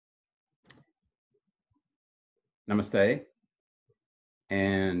Namaste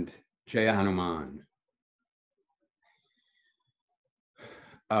and Jaya Hanuman.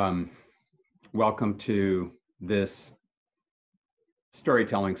 Um, Welcome to this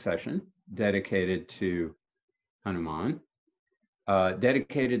storytelling session dedicated to Hanuman.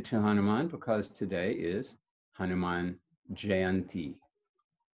 Dedicated to Hanuman because today is Hanuman Jayanti,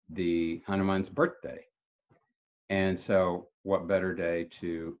 the Hanuman's birthday. And so what better day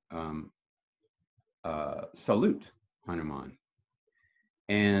to salute Hanuman?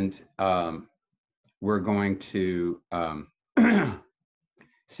 And we're going to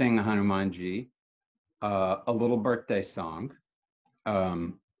sing Hanumanji a little birthday song.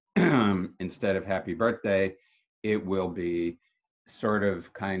 Instead of happy birthday, it will be sort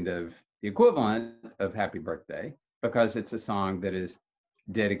of kind of the equivalent of happy birthday because it's a song that is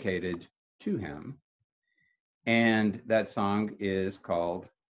dedicated to him. And that song is called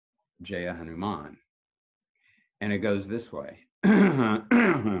Jaya Hanuman. And it goes this way.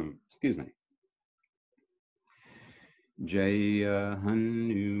 Excuse me. Jaya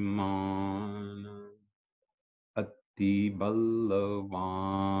Hanuman Ati Ballavan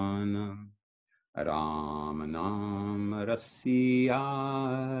Ramanam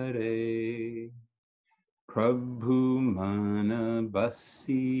Rasiyare Prabhu Mana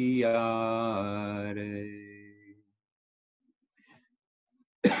Basiyare.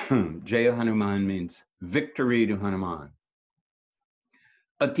 Jaya Hanuman means victory to Hanuman.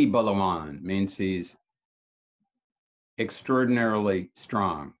 Ati Ballavan means he's extraordinarily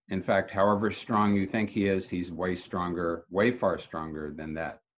strong. In fact, however strong you think he is, he's way stronger, way far stronger than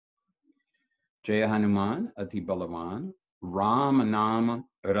that. Jaya Hanuman Ati Ballavan Ramanam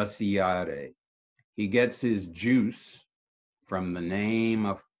Rasiyare. He gets his juice from the name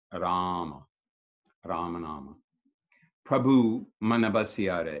of Rama, Ramanama. Prabhu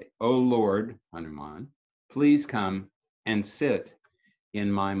Manabasiyare. O Lord Hanuman, please come and sit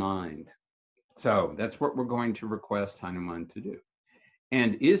in my mind. So that's what we're going to request Hanuman to do.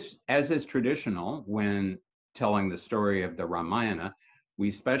 And as is traditional when telling the story of the Ramayana,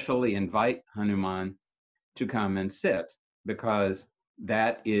 we specially invite Hanuman to come and sit because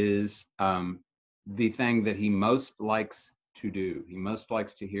that is the thing that he most likes to do. He most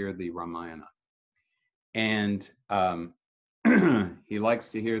likes to hear the Ramayana. And he likes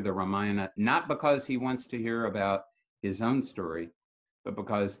to hear the Ramayana, not because he wants to hear about his own story, but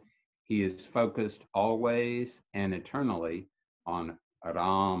because he is focused always and eternally on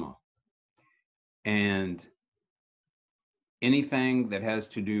Rama. And anything that has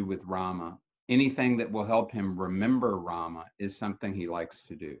to do with Rama, anything that will help him remember Rama is something he likes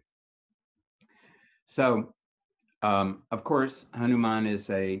to do. So, of course, Hanuman is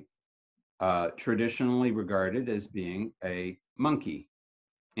traditionally regarded as being a monkey,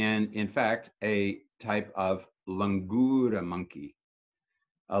 and in fact, a type of langura monkey.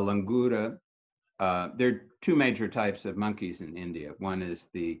 A langura, there are two major types of monkeys in India. One is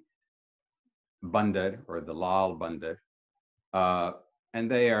the bandar or the lal bandar,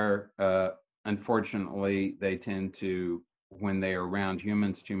 and they are, unfortunately, they tend to, when they are around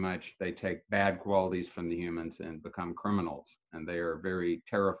humans too much, they take bad qualities from the humans and become criminals, and they are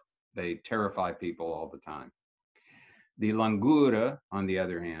they terrify people all the time. The langura, on the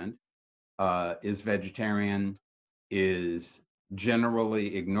other hand, is vegetarian, is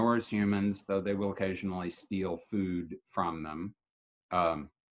generally ignores humans, though they will occasionally steal food from them.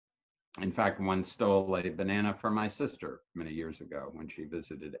 In fact, one stole a banana from my sister many years ago when she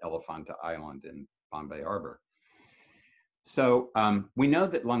visited Elephanta Island in Bombay Harbor. So we know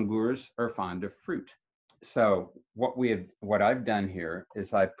that langurs are fond of fruit. So what I've done here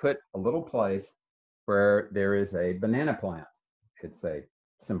is I put a little place where there is a banana plant. It's a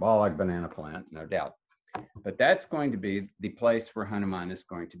symbolic banana plant, no doubt. But that's going to be the place where Hanuman is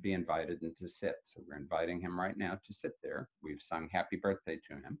going to be invited and to sit. So we're inviting him right now to sit there. We've sung happy birthday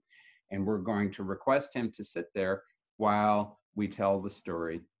to him. And we're going to request him to sit there while we tell the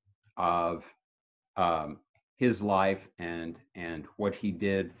story of his life and what he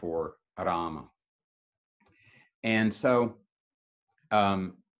did for Rama. And so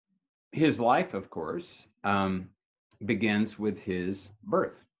his life, of course, begins with his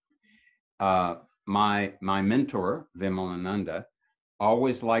birth. My mentor, Vimalananda,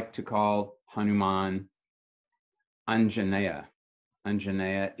 always liked to call Hanuman Anjaneya.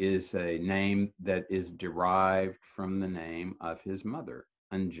 Anjaneya is a name that is derived from the name of his mother,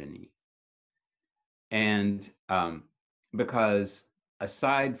 Anjani. And because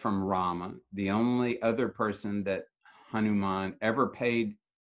aside from Rama, the only other person that Hanuman ever paid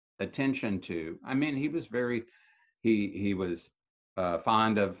attention to, I mean, he was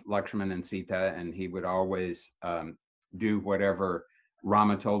fond of Lakshman and Sita, and he would always do whatever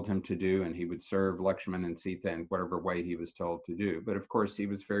Rama told him to do, and he would serve Lakshman and Sita in whatever way he was told to do. But of course, he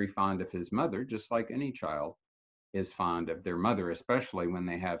was very fond of his mother, just like any child is fond of their mother, especially when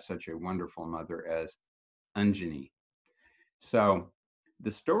they have such a wonderful mother as Anjani. So the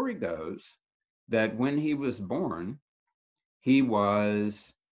story goes that when he was born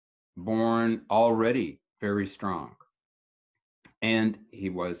already very strong. And he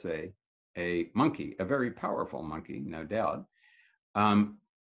was a monkey, a very powerful monkey, no doubt.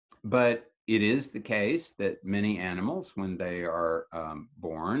 But it is the case that many animals, when they are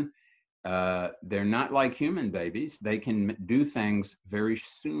born, they're not like human babies. They can do things very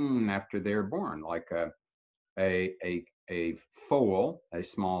soon after they're born, like a foal, a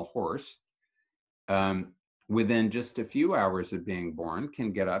small horse, within just a few hours of being born,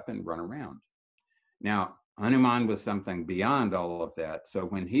 can get up and run around. Now, Hanuman was something beyond all of that. So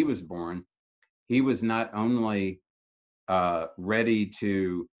when he was born, he was not only ready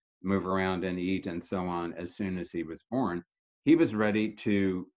to move around and eat and so on as soon as he was born, he was ready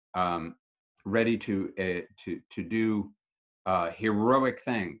to do heroic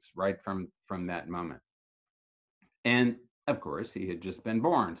things right from that moment. And of course, he had just been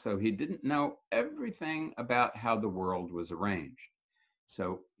born, so he didn't know everything about how the world was arranged.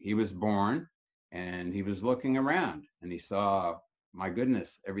 So he was born and he was looking around and he saw, my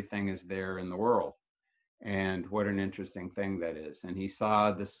goodness, everything is there in the world. And what an interesting thing that is. And he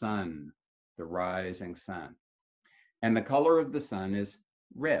saw the sun, the rising sun. And the color of the sun is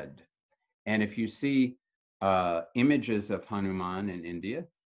red. And if you see images of Hanuman in India,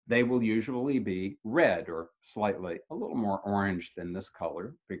 they will usually be red or slightly a little more orange than this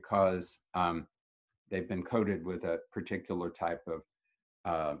color, because they've been coated with a particular type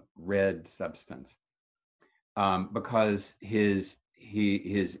of red substance. Because his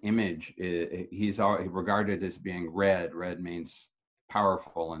image, he's regarded as being red. Red means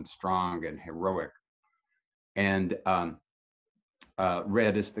powerful and strong and heroic. And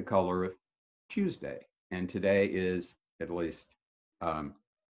red is the color of Tuesday. And today is, at least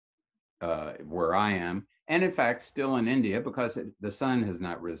where I am, and in fact still in India, because the sun has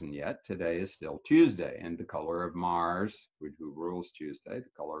not risen yet, today is still Tuesday, and the color of Mars, who rules Tuesday, the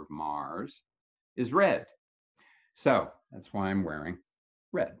color of Mars is red. So that's why I'm wearing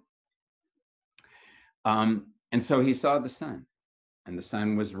red. And so he saw the sun, and the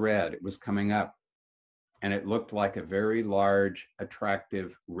sun was red. It was coming up, and it looked like a very large,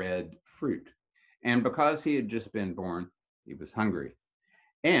 attractive red fruit. And because he had just been born, he was hungry.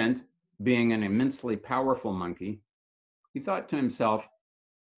 And being an immensely powerful monkey, he thought to himself,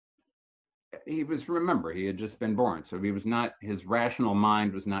 he had just been born. So his rational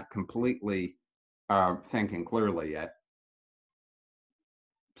mind was not completely thinking clearly yet.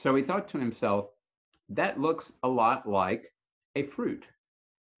 So he thought to himself, that looks a lot like a fruit.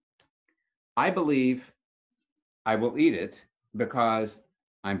 I believe I will eat it because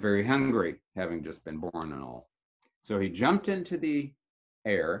I'm very hungry, having just been born and all. So he jumped into the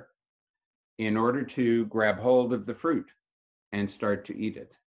air in order to grab hold of the fruit and start to eat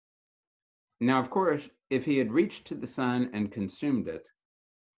it. Now, of course, if he had reached to the sun and consumed it,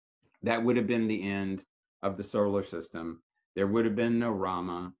 that would have been the end of the solar system. There would have been no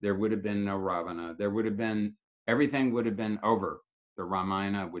Rama, there would have been no Ravana, everything would have been over. The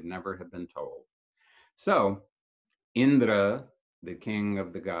Ramayana would never have been told. So Indra, the king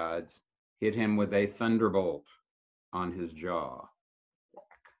of the gods, hit him with a thunderbolt on his jaw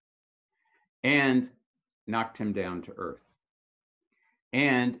and knocked him down to earth.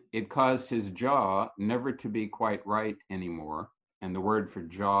 And it caused his jaw never to be quite right anymore. And the word for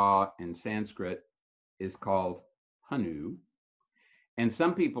jaw in Sanskrit is called Hanu. And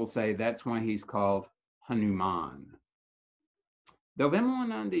some people say that's why he's called Hanuman. Though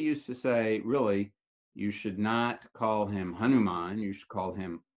Vimalananda used to say, really, you should not call him Hanuman, you should call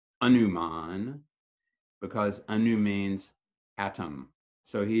him Anuman, because Anu means atom.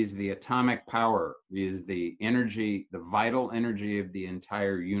 So he's the atomic power. He is the energy, the vital energy of the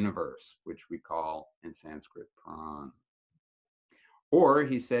entire universe, which we call in Sanskrit Pran. Or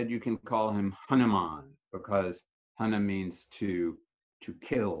he said you can call him Hanuman, because Hana means to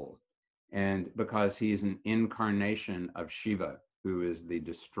kill, and because he is an incarnation of Shiva, who is the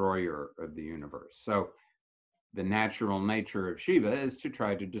destroyer of the universe. So the natural nature of Shiva is to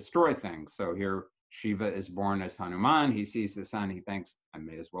try to destroy things. So here Shiva is born as Hanuman. He sees the sun, he thinks, I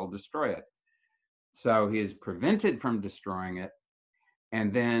may as well destroy it. So he is prevented from destroying it.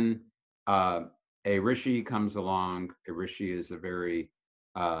 And then a rishi comes along. A rishi is a very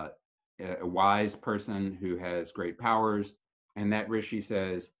wise person who has great powers. And that Rishi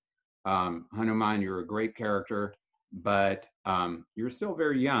says, Hanuman, you're a great character, but you're still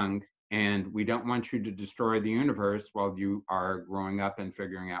very young, and we don't want you to destroy the universe while you are growing up and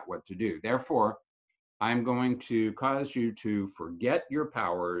figuring out what to do. Therefore, I'm going to cause you to forget your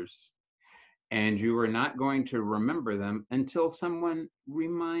powers, and you are not going to remember them until someone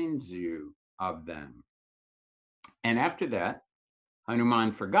reminds you of them. And after that,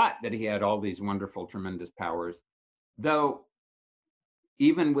 Hanuman forgot that he had all these wonderful, tremendous powers, though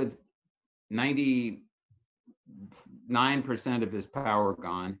even with 99% of his power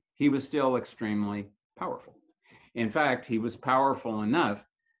gone, he was still extremely powerful. In fact, he was powerful enough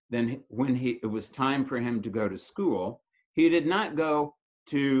then when it was time for him to go to school, he did not go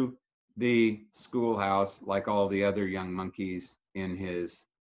to the schoolhouse like all the other young monkeys in his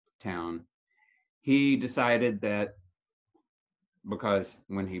town. He decided that because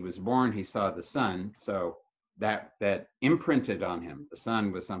when he was born, he saw the sun, so that imprinted on him. The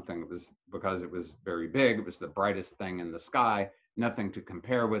sun was something that was, because it was very big, it was the brightest thing in the sky, nothing to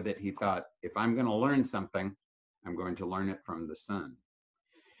compare with it. He thought, if I'm going to learn something, I'm going to learn it from the sun.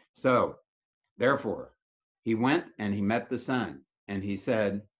 So therefore, he went and he met the sun, and he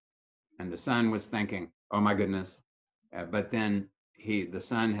said, and the sun was thinking, oh my goodness. But then the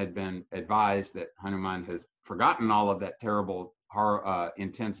sun had been advised that Hanuman has forgotten all of that terrible,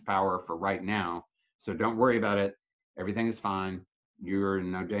 intense power for right now. So don't worry about it. Everything is fine. You're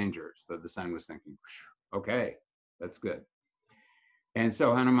in no danger. So the sun was thinking, okay, that's good. And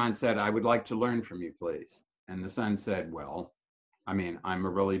so Hanuman said, I would like to learn from you, please. And the sun said, well, I mean, I'm a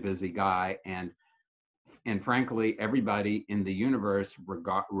really busy guy, and frankly, everybody in the universe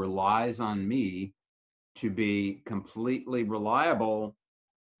relies on me to be completely reliable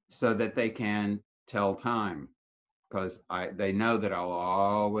so that they can tell time, because they know that I'll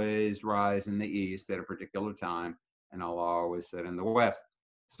always rise in the east at a particular time, and I'll always sit in the west.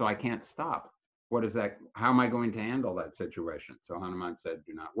 So I can't stop. What is that? How am I going to handle that situation? So Hanuman said,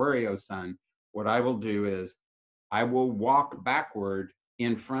 do not worry, O son. What I will do is I will walk backward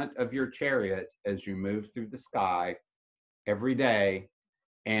in front of your chariot as you move through the sky every day,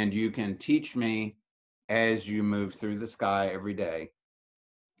 and you can teach me as you move through the sky every day.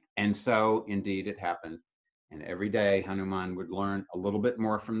 And so indeed it happened. And every day Hanuman would learn a little bit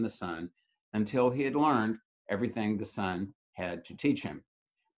more from the sun until he had learned everything the sun had to teach him.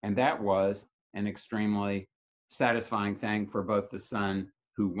 And that was an extremely satisfying thing for both the sun,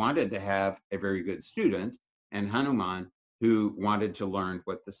 who wanted to have a very good student, and Hanuman, who wanted to learn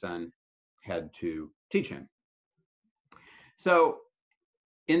what the sun had to teach him. So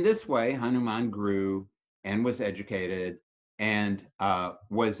in this way, Hanuman grew and was educated and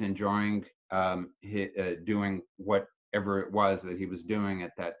was enjoying doing whatever it was that he was doing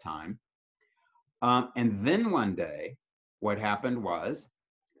at that time. And then one day, what happened was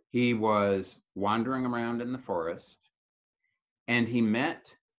he was wandering around in the forest, and he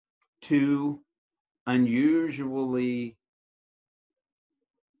met two unusually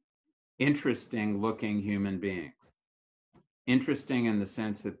interesting looking human beings. Interesting in the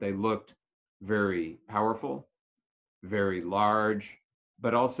sense that they looked very powerful, very large,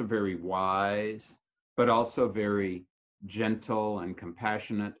 but also very wise, but also very gentle and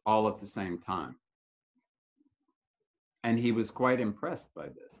compassionate all at the same time. And he was quite impressed by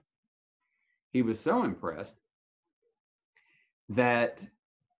this. He was so impressed that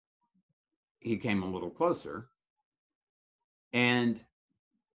he came a little closer, and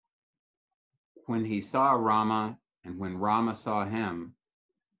when he saw Rama and when Rama saw him,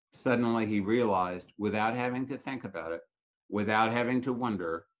 suddenly he realized, without having to think about it, without having to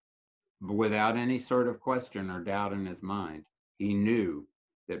wonder, without any sort of question or doubt in his mind, he knew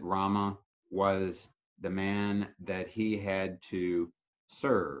that Rama was the man that he had to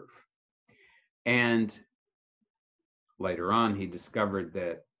serve. And later on, he discovered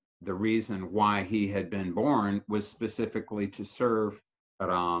that the reason why he had been born was specifically to serve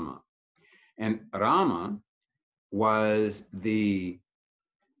Rama. And Rama was the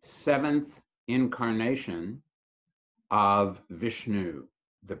seventh incarnation of Vishnu,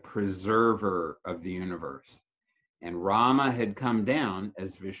 the preserver of the universe. And Rama had come down,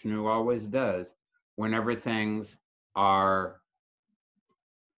 as Vishnu always does, whenever things are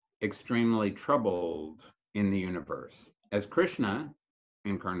extremely troubled in the universe. As Krishna,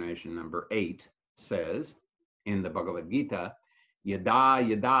 incarnation number 8, says in the Bhagavad Gita, Yada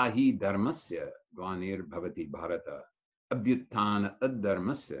yada hi dharmasya glanir bhavati bharata abhyuttana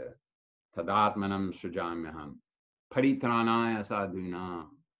ad-dharmasya tadatmanam srijamyaham paritranaya sadhunam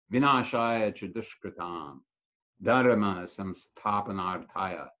vinashaya ch dushkritam dharma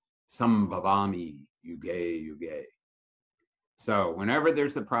samsthapanarthaya sambhavami yuge yuge. So whenever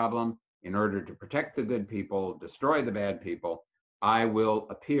there's a problem, in order to protect the good people, destroy the bad people, I will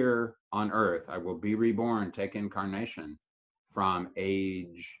appear on earth. I will be reborn, take incarnation from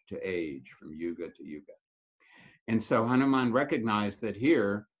age to age, from yuga to yuga. And so Hanuman recognized that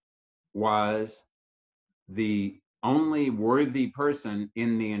here was the only worthy person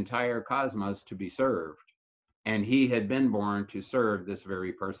in the entire cosmos to be served. And he had been born to serve this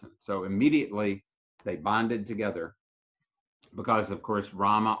very person. So immediately they bonded together because, of course,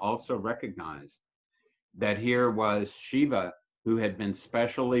 Rama also recognized that here was Shiva who had been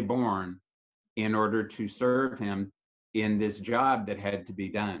specially born in order to serve him in this job that had to be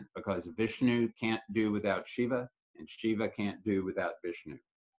done, because Vishnu can't do without Shiva and Shiva can't do without Vishnu.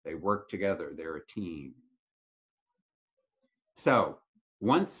 They work together, they're a team. So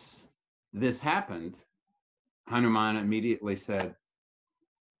once this happened, Hanuman immediately said,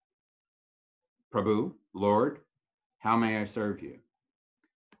 Prabhu, Lord, how may I serve you?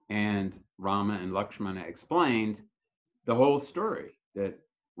 And Rama and Lakshmana explained the whole story, that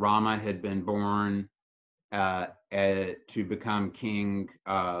Rama had been born to become king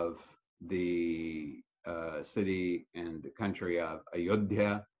of the city and the country of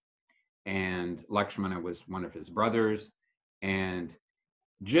Ayodhya, and Lakshmana was one of his brothers. And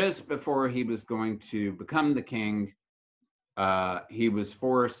just before he was going to become the king, he was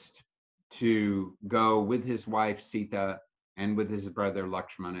forced to go with his wife Sita and with his brother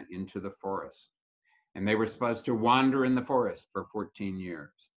Lakshmana into the forest. And they were supposed to wander in the forest for 14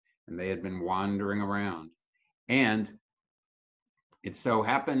 years. And they had been wandering around. And it so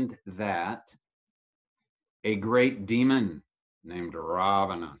happened that a great demon named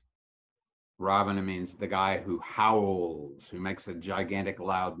Ravana, Ravana means the guy who howls, who makes a gigantic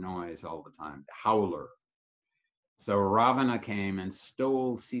loud noise all the time, the howler. So Ravana came and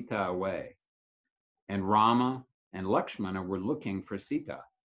stole Sita away. And Rama and Lakshmana were looking for Sita,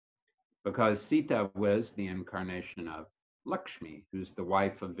 because Sita was the incarnation of Lakshmi, who's the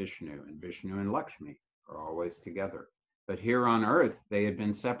wife of Vishnu, and Vishnu and Lakshmi are always together. But here on earth, they had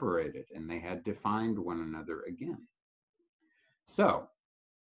been separated and they had to find one another again. So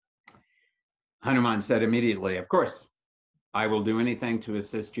Hanuman said immediately, of course, I will do anything to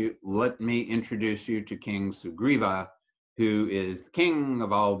assist you. Let me introduce you to King Sugriva, who is the king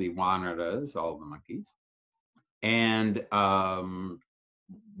of all the Vanaras, all the monkeys. And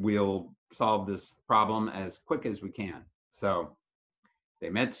we'll solve this problem as quick as we can. So they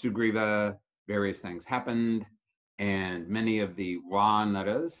met Sugriva, various things happened, and many of the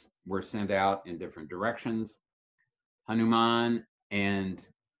Vanaras were sent out in different directions. Hanuman and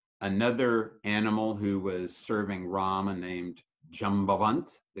another animal who was serving Rama named Jambavant,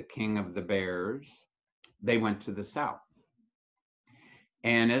 the king of the bears, they went to the south.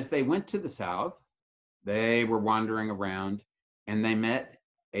 And as they went to the south, they were wandering around and they met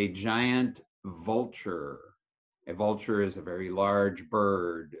a giant vulture. A vulture is a very large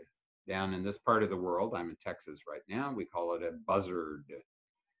bird. Down in this part of the world, I'm in Texas right now, we call it a buzzard.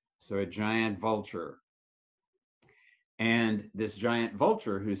 So a giant vulture. And this giant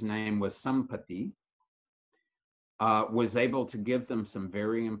vulture, whose name was Sampati, was able to give them some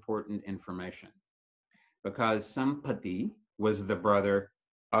very important information, because Sampati was the brother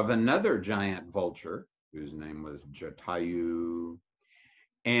of another giant vulture whose name was Jatayu.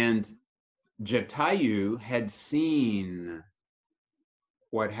 And Jatayu had seen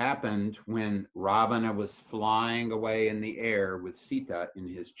what happened when Ravana was flying away in the air with Sita in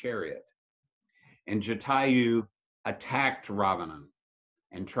his chariot. And Jatayu attacked Ravana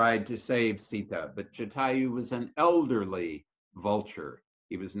and tried to save Sita, but Jatayu was an elderly vulture.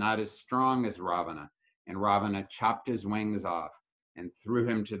 He was not as strong as Ravana, and Ravana chopped his wings off and threw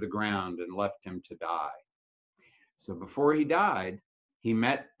him to the ground and left him to die. So before he died, he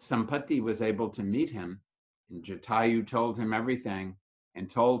met, Sampati was able to meet him, and Jatayu told him everything and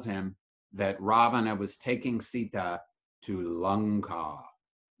told him that Ravana was taking Sita to Lanka.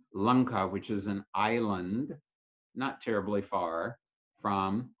 Lanka, which is an island not terribly far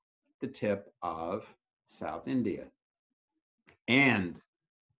from the tip of South India. And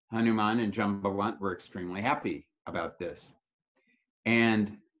Hanuman and Jambavant were extremely happy about this.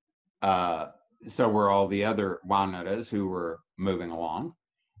 And so were all the other Vanaras who were moving along.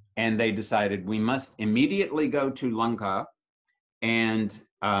 And they decided, we must immediately go to Lanka and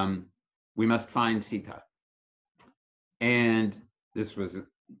we must find Sita. And this was,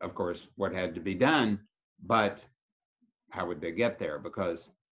 of course, what had to be done, but how would they get there?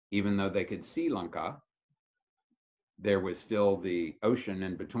 Because even though they could see Lanka, there was still the ocean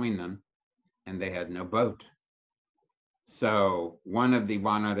in between them, and they had no boat. So one of the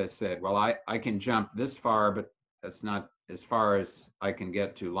Vanaras said, well, I can jump this far, but that's not as far as I can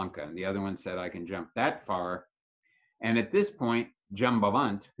get to Lanka. And the other one said, I can jump that far. And at this point,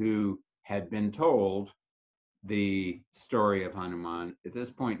 Jambavant, who had been told the story of Hanuman, at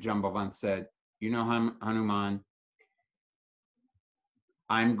this point, Jambavant said, you know, Hanuman,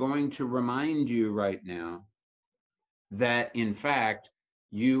 I'm going to remind you right now that in fact,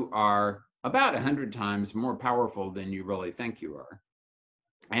 you are about 100 times more powerful than you really think you are.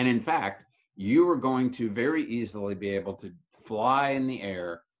 And in fact, you are going to very easily be able to fly in the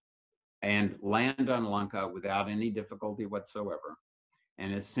air and land on Lanka without any difficulty whatsoever.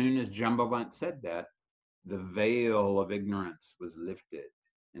 And as soon as Jambavant said that, the veil of ignorance was lifted.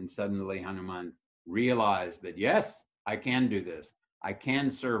 And suddenly Hanuman realized that, yes, I can do this. I can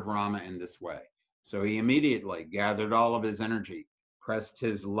serve Rama in this way. So he immediately gathered all of his energy, pressed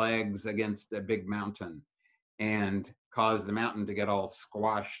his legs against a big mountain, and caused the mountain to get all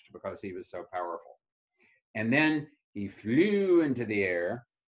squashed because he was so powerful. And then he flew into the air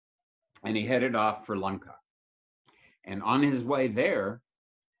and he headed off for Lanka. And on his way there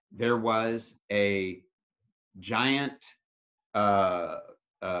was a giant uh,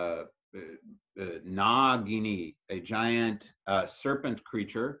 uh, Nagini, a giant serpent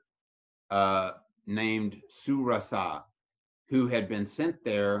creature named Surasa, who had been sent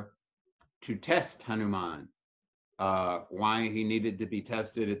there to test Hanuman. Why he needed to be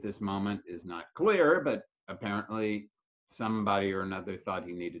tested at this moment is not clear, but apparently somebody or another thought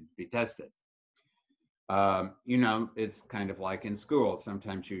he needed to be tested. You know, it's kind of like in school.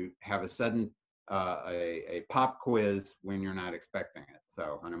 Sometimes you have a sudden a pop quiz when you're not expecting it.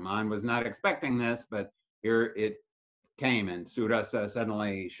 So Hanuman was not expecting this, but here it came, and Surasa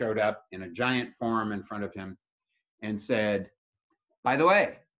suddenly showed up in a giant form in front of him and said, by the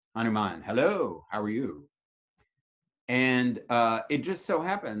way, Hanuman, hello, how are you? And it just so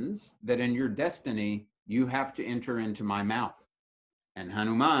happens that in your destiny, you have to enter into my mouth. And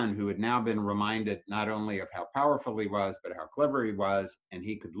Hanuman, who had now been reminded not only of how powerful he was, but how clever he was, and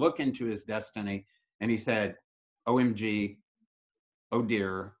he could look into his destiny, and he said, OMG, oh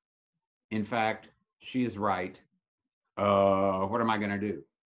dear, in fact, she is right. What am I going to do?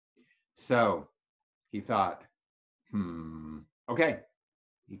 So he thought, okay.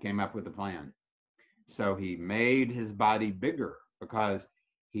 He came up with a plan. So he made his body bigger because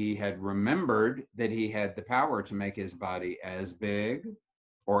he had remembered that he had the power to make his body as big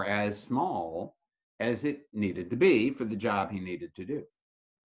or as small as it needed to be for the job he needed to do.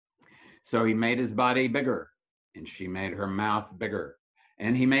 So he made his body bigger, and she made her mouth bigger.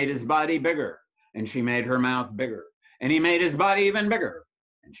 And he made his body bigger, and she made her mouth bigger. And he made his body even bigger,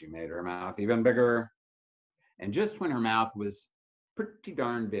 and she made her mouth even bigger. And just when her mouth was pretty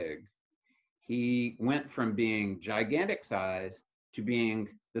darn big, he went from being gigantic size to being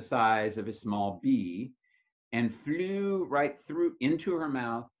the size of a small bee and flew right through into her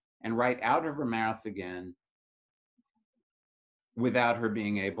mouth and right out of her mouth again without her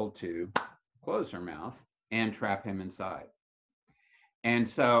being able to close her mouth and trap him inside. And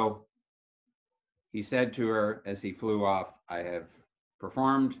so he said to her as he flew off, I have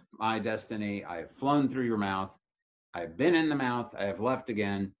performed my destiny. I have flown through your mouth. I've been in the mouth. I have left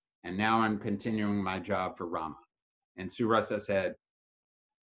again. And now I'm continuing my job for Rama. And Surasa said,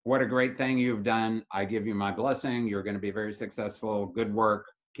 what a great thing you've done. I give you my blessing. You're going to be very successful. Good work.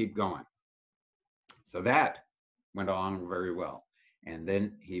 Keep going. So that went on very well. And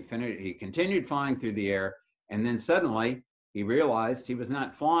then he continued flying through the air. And then suddenly he realized he was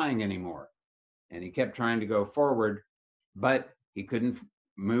not flying anymore. And he kept trying to go forward, but he couldn't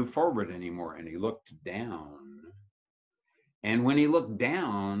move forward anymore. And he looked down. And when he looked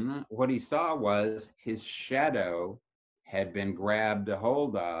down, what he saw was his shadow had been grabbed a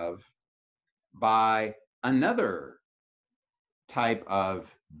hold of by another type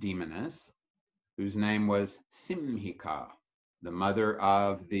of demoness whose name was Simhika, the mother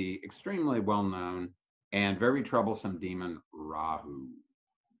of the extremely well-known and very troublesome demon Rahu.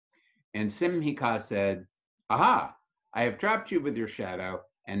 And Simhika said, aha, I have trapped you with your shadow,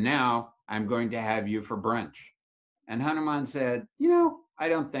 and now I'm going to have you for brunch. And Hanuman said, you know, I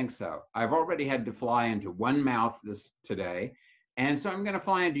don't think so. I've already had to fly into one mouth today, and so I'm going to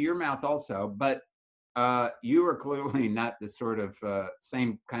fly into your mouth also. But you are clearly not the sort of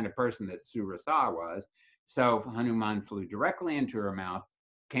same kind of person that Surasa was. So Hanuman flew directly into her mouth,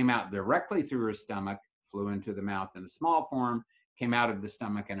 came out directly through her stomach, flew into the mouth in a small form, came out of the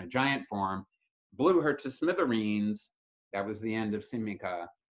stomach in a giant form, blew her to smithereens. That was the end of Simhika.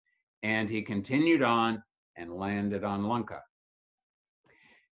 And he continued on and landed on Lanka.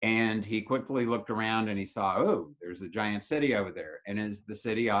 And he quickly looked around and he saw, oh, there's a giant city over there. And it's the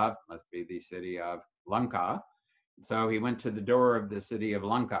city of, must be the city of Lanka. So he went to the door of the city of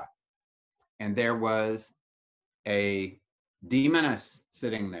Lanka, and there was a demoness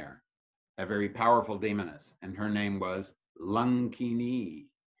sitting there, a very powerful demoness, and her name was Lankini.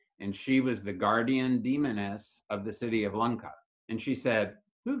 And she was the guardian demoness of the city of Lanka. And she said,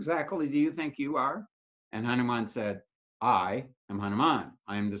 "Who exactly do you think you are?" And Hanuman said, "I am Hanuman.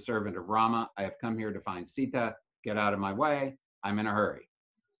 I am the servant of Rama. I have come here to find Sita. Get out of my way. I'm in a hurry."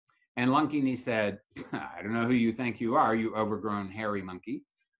 And Lankini said, "I don't know who you think you are, you overgrown hairy monkey,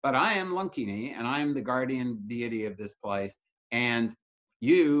 but I am Lankini, and I am the guardian deity of this place, and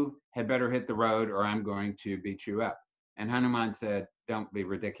you had better hit the road or I'm going to beat you up." And Hanuman said, "Don't be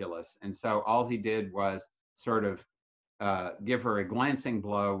ridiculous." And so all he did was sort of give her a glancing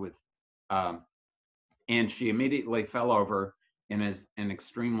blow with, um, and she immediately fell over in an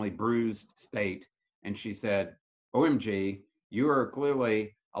extremely bruised state. And she said, "OMG, you are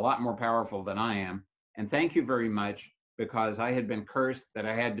clearly a lot more powerful than I am. And thank you very much, because I had been cursed that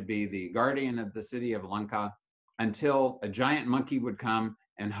I had to be the guardian of the city of Lanka until a giant monkey would come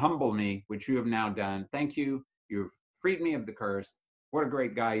and humble me, which you have now done. Thank you. You've freed me of the curse. What a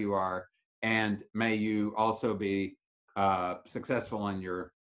great guy you are. And may you also be successful in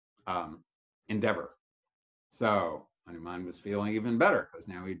your endeavor." So Hanuman was feeling even better because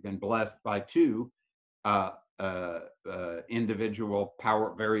now he'd been blessed by two individual,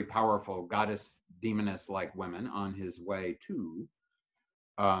 very powerful goddess demoness like women on his way to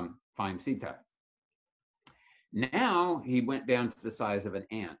find Sita. Now he went down to the size of an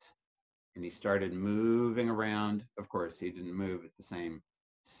ant and he started moving around. Of course, he didn't move at the same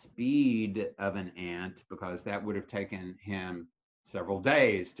speed of an ant because that would have taken him several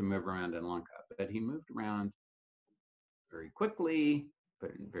days to move around in Lanka, but he moved around very quickly,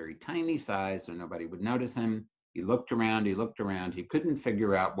 but in very tiny size so nobody would notice him. He looked around, he looked around. He couldn't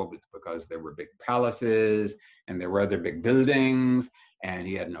figure out what was, because there were big palaces and there were other big buildings, and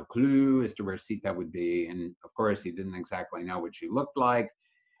he had no clue as to where Sita would be. And of course, he didn't exactly know what she looked like.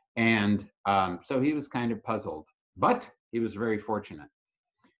 And so he was kind of puzzled, but he was very fortunate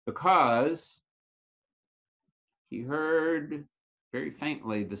because he heard very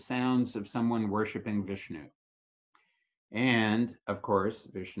faintly the sounds of someone worshiping Vishnu. And of course,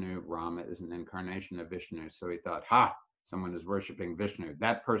 Vishnu, Rama is an incarnation of Vishnu. So he thought, ha, someone is worshiping Vishnu.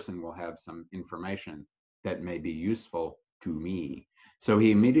 That person will have some information that may be useful to me. So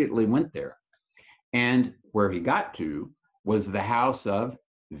he immediately went there. And where he got to was the house of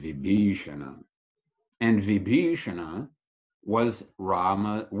Vibhishana. And Vibhishana was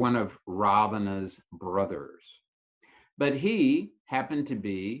one of Ravana's brothers. But he happened to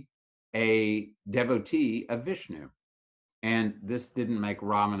be a devotee of Vishnu. And this didn't make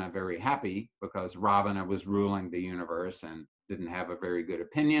Ravana very happy because Ravana was ruling the universe and didn't have a very good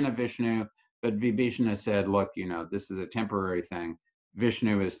opinion of Vishnu. But Vibhishana said, "Look, this is a temporary thing.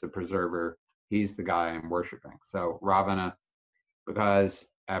 Vishnu is the preserver. He's the guy I'm worshiping." So Ravana, because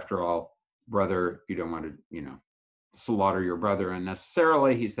after all, brother, you don't want to, slaughter your brother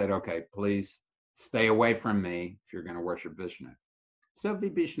unnecessarily, he said, "Okay, please stay away from me if you're going to worship Vishnu." So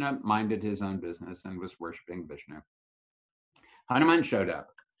Vibhishana minded his own business and was worshiping Vishnu. Hanuman showed up,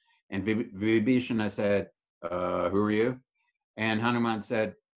 and Vibhishana said, "Who are you?" And Hanuman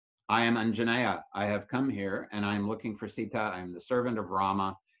said, "I am Anjaneya. I have come here, and I am looking for Sita. I am the servant of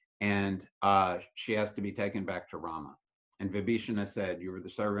Rama, and she has to be taken back to Rama." And Vibhishana said, "You are the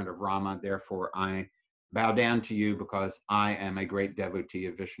servant of Rama, therefore I bow down to you because I am a great devotee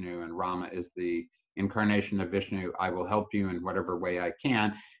of Vishnu, and Rama is the incarnation of Vishnu. I will help you in whatever way I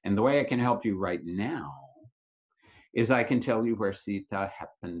can. And the way I can help you right now is I can tell you where Sita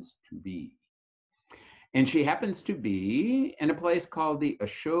happens to be. And she happens to be in a place called the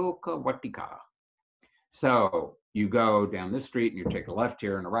Ashoka Vatika. So you go down this street and you take a left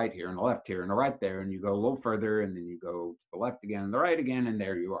here and a right here and a left here and a right there, and you go a little further and then you go to the left again and the right again, and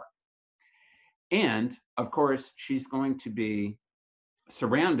there you are. And of course, she's going to be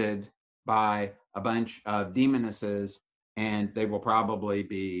surrounded by a bunch of demonesses, and they will probably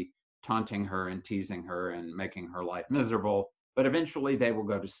be taunting her and teasing her and making her life miserable, but eventually they will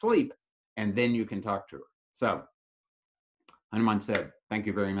go to sleep and then you can talk to her. So Hanuman said, "Thank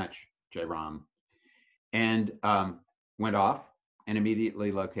you very much, Jai Ram," and went off and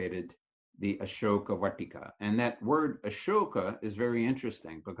immediately located the Ashoka Vatika. And that word Ashoka is very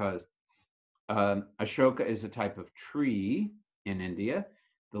interesting because Ashoka is a type of tree in India.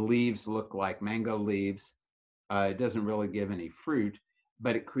 The leaves look like mango leaves. It doesn't really give any fruit,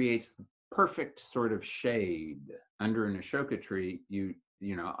 but it creates perfect sort of shade. Under an Ashoka tree,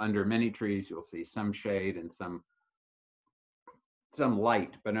 under many trees, you'll see some shade and some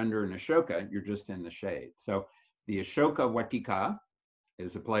light, but under an Ashoka, you're just in the shade. So The Ashoka Vatika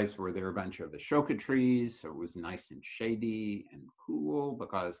is a place where there are a bunch of Ashoka trees, so it was nice and shady and cool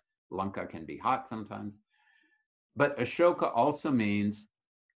because Lanka can be hot sometimes. But Ashoka also means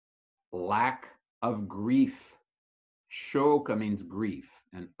lack of grief. Shoka means grief,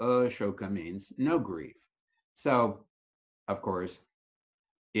 and Ashoka means no grief. So, of course,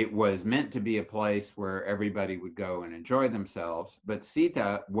 it was meant to be a place where everybody would go and enjoy themselves, but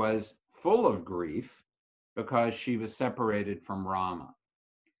Sita was full of grief because she was separated from Rama.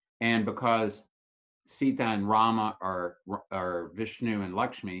 And because Sita and Rama are Vishnu and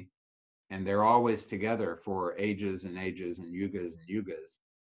Lakshmi, and they're always together for ages and ages and yugas,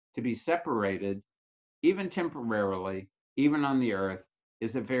 to be separated, even temporarily, even on the earth,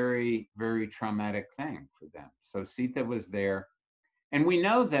 is a very, very traumatic thing for them. So Sita was there. And we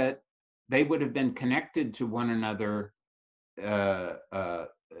know that they would have been connected to one another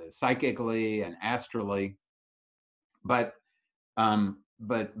psychically and astrally, but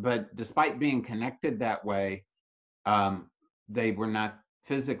despite being connected that way, they were not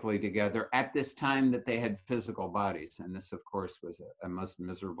physically together at this time that they had physical bodies. And this, of course, was a most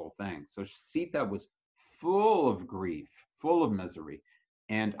miserable thing. So Sita was full of grief, full of misery.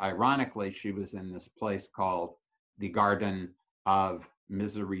 And ironically, she was in this place called the Garden of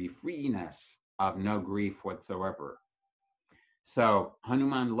Misery Freeness, of no grief whatsoever. So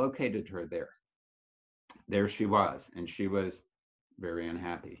Hanuman located her there. There she was, and she was very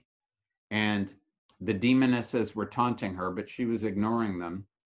unhappy. And the demonesses were taunting her, but she was ignoring them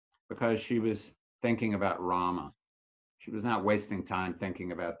because she was thinking about Rama. She was not wasting time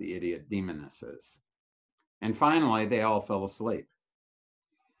thinking about the idiot demonesses. And finally, they all fell asleep.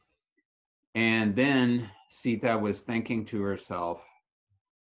 And then Sita was thinking to herself,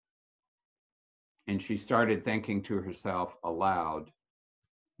 and she started thinking to herself aloud,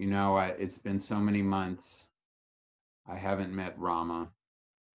 you know, it's been so many months. I haven't met Rama.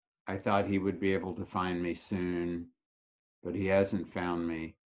 I thought he would be able to find me soon, but he hasn't found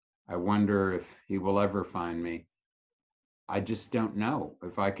me. I wonder if he will ever find me. I just don't know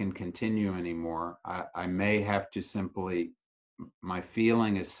if I can continue anymore. I may have to simply, my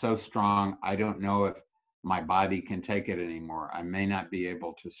feeling is so strong, I don't know if my body can take it anymore. I may not be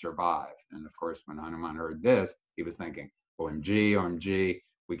able to survive. And of course, when Hanuman heard this, he was thinking, OMG, OMG,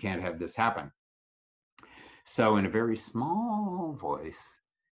 we can't have this happen. So in a very small voice,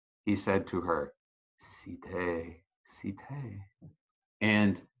 he said to her, Sita, Sita.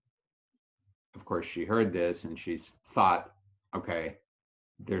 And of course, she heard this and she thought, okay,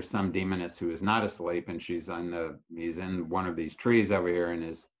 there's some demoness who is not asleep, and he's in one of these trees over here,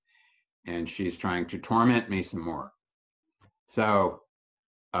 and she's trying to torment me some more. So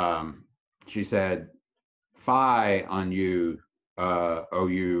she said, "Fie on you, oh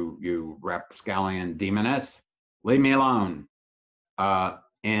you rapscallion demoness, leave me alone."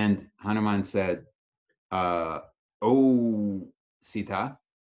 And Hanuman said, "Oh Sita,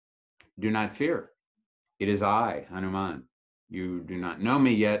 do not fear. It is I, Hanuman. You do not know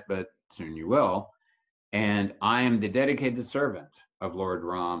me yet, but soon you will. And I am the dedicated servant of Lord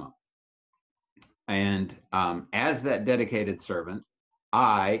Rama. And as that dedicated servant,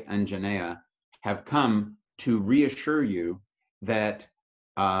 I, Anjaneya, have come to reassure you that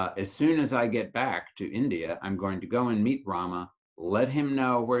as soon as I get back to India, I'm going to go and meet Rama, let him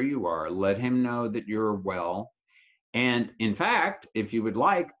know where you are, let him know that you're well. And in fact, if you would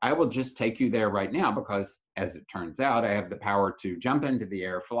like, I will just take you there right now because, as it turns out, I have the power to jump into the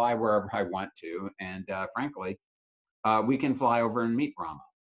air, fly wherever I want to, and frankly, we can fly over and meet Rama.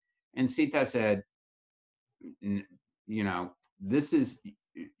 And Sita said, you know, this is,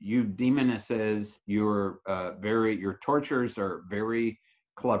 you demonesses, your tortures are very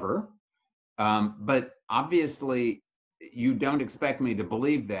clever, but obviously you don't expect me to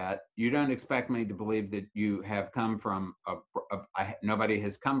believe that. You don't expect me to believe that you have come from, nobody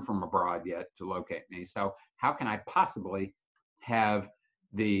has come from abroad yet to locate me. So how can I possibly have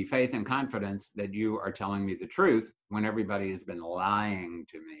the faith and confidence that you are telling me the truth when everybody has been lying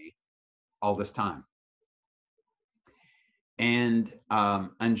to me all this time? And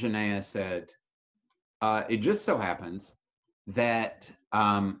Anjaneya said, it just so happens that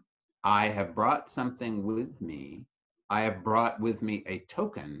I have brought something with me. I have brought with me a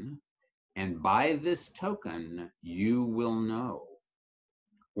token, and by this token, you will know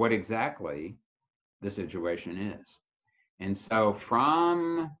what exactly the situation is. And so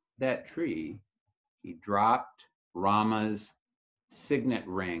from that tree, he dropped Rama's signet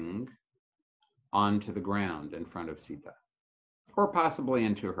ring onto the ground in front of Sita, or possibly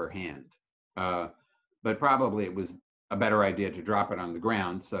into her hand. But probably it was a better idea to drop it on the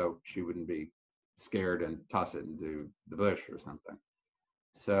ground so she wouldn't be scared and toss it into the bush or something.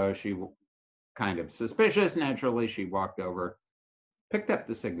 So she, kind of suspicious, naturally, she walked over, picked up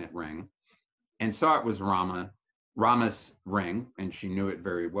the signet ring, and saw it was Rama's ring, and she knew it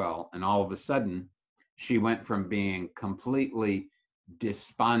very well. And all of a sudden, she went from being completely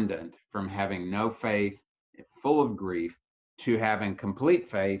despondent, from having no faith, full of grief, to having complete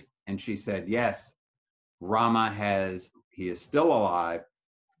faith. And she said, yes, he is still alive.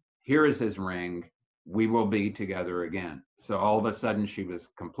 Here is his ring. We will be together again. So all of a sudden, she was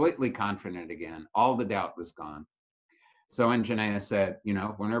completely confident again. All the doubt was gone. So Anjaneya said,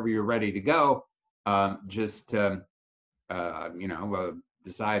 whenever you're ready to go, just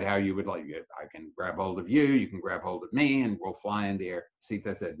decide how you would like it. I can grab hold of you, you can grab hold of me, and we'll fly in the air.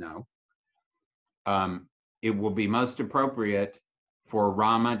 Sita said, no. It will be most appropriate for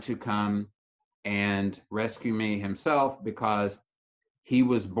Rama to come and rescue me himself, because he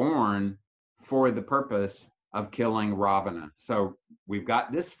was born for the purpose of killing Ravana. So we've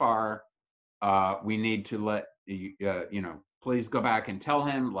got this far. We need to let, please go back and tell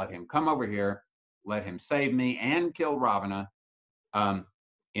him, let him come over here, let him save me and kill Ravana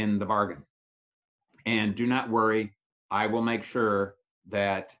in the bargain. And do not worry, I will make sure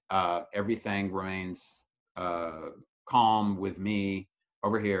that everything remains calm with me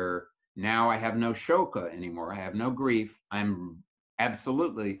over here. Now I have no shoka anymore. I have no grief. I'm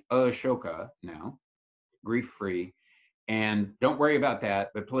absolutely ashoka now, grief-free. And don't worry about that,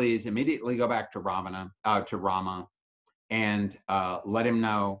 but please immediately go back to Rama, and let him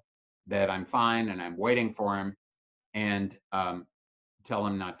know that I'm fine and I'm waiting for him, and tell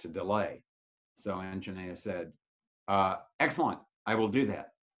him not to delay. So Anjaneya said, excellent, I will do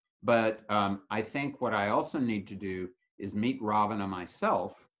that. But I think what I also need to do is meet Ravana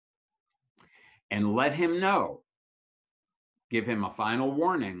myself and let him know, give him a final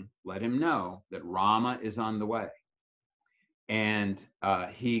warning, let him know that Rama is on the way. And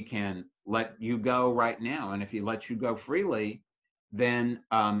he can let you go right now. And if he lets you go freely, then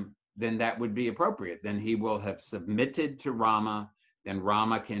that would be appropriate. Then he will have submitted to Rama. Then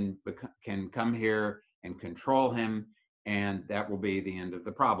Rama can come here and control him, and that will be the end of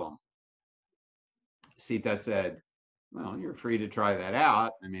the problem. Sita said, well, you're free to try that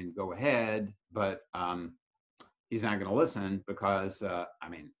out. I mean, go ahead, but he's not going to listen, because,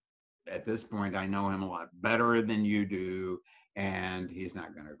 at this point, I know him a lot better than you do, and he's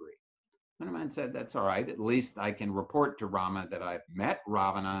not going to agree. Hanuman said, that's all right. At least I can report to Rama that I've met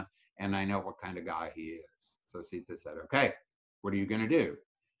Ravana, and I know what kind of guy he is. So Sita said, okay, what are you going to do?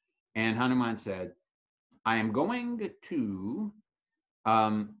 And Hanuman said, I am going to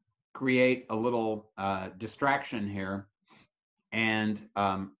create a little distraction here, and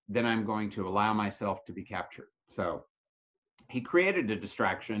then I'm going to allow myself to be captured. So he created a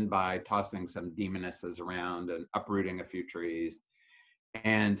distraction by tossing some demonesses around and uprooting a few trees.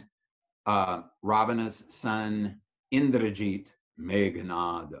 And Ravana's son, Indrajit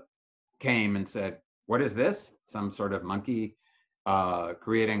Meghnad, came and said, what is this? Some sort of monkey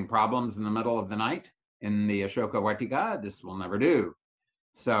creating problems in the middle of the night in the Ashoka Vatika? This will never do.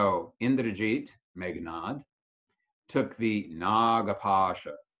 So Indrajit Meghnad took the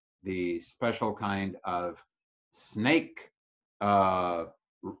Nagapasha, the special kind of snake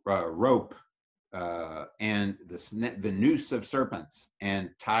rope, and the noose of serpents,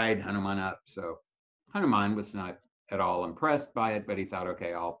 and tied Hanuman up. So Hanuman was not at all impressed by it, but he thought,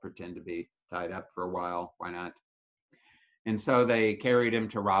 okay, I'll pretend to be tied up for a while. Why not? And so they carried him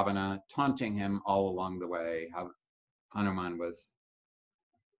to Ravana, taunting him all along the way. Hanuman was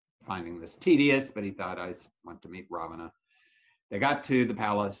finding this tedious, but he thought, I want to meet Ravana. They got to the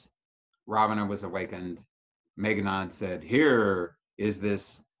palace. Ravana was awakened. Meghnad said, here is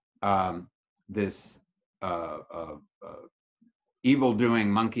this evil-doing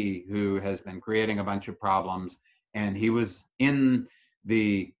monkey who has been creating a bunch of problems, and he was in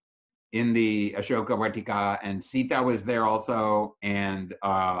the Ashoka Vatika, and Sita was there also, and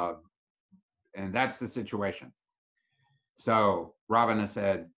that's the situation. So Ravana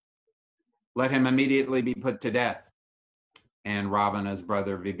said, let him immediately be put to death. And Ravana's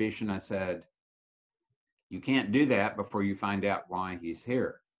brother Vibhishana said, you can't do that before you find out why he's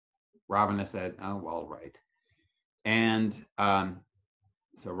here. Ravana said, oh, well, right. And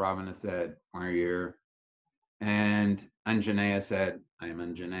so Ravana said, why are you here? And Anjaneya said, I am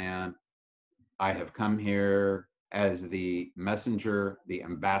Anjaneya. I have come here as the messenger, the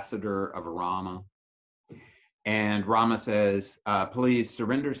ambassador of Rama. And Rama says, please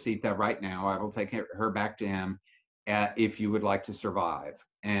surrender Sita right now. I will take her back to him if you would like to survive.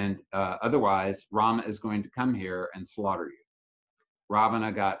 And otherwise, Rama is going to come here and slaughter you.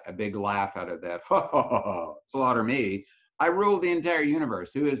 Ravana got a big laugh out of that. Ha ha ha ha! Slaughter me! I rule the entire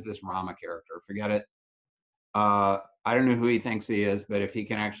universe. Who is this Rama character? Forget it. I don't know who he thinks he is, but if he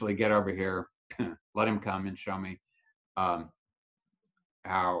can actually get over here, let him come and show me um,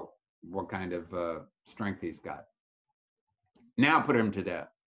 what kind of strength he's got. Now put him to death.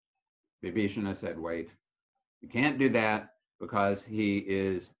 Vibhishana said, wait, you can't do that because he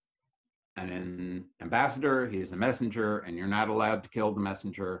is an ambassador, he is a messenger, and you're not allowed to kill the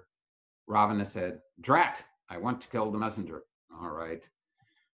messenger. Ravana said, drat, I want to kill the messenger. All right.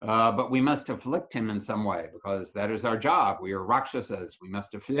 But we must afflict him in some way because that is our job. We are Rakshasas. We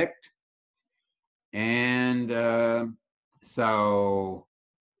must afflict. And so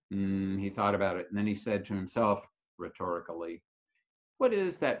he thought about it. And then he said to himself, rhetorically, what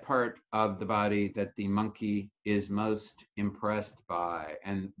is that part of the body that the monkey is most impressed by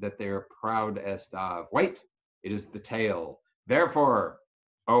and that they're proudest of? Wait, it is the tail. Therefore,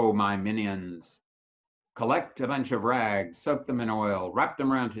 oh, my minions, collect a bunch of rags, soak them in oil, wrap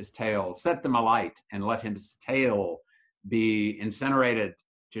them around his tail, set them alight, and let his tail be incinerated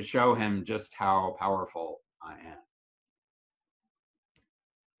to show him just how powerful I am.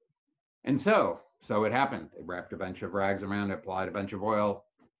 And so it happened. They wrapped a bunch of rags around it, applied a bunch of oil,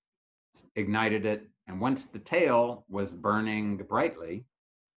 ignited it, and once the tail was burning brightly,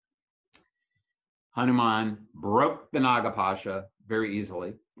 Hanuman broke the Nagapasha very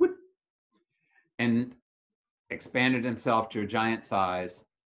easily and expanded himself to a giant size,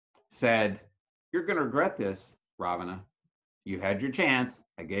 said, you're going to regret this, Ravana. You had your chance.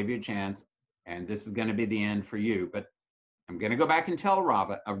 I gave you a chance, and this is going to be the end for you. But I'm going to go back and tell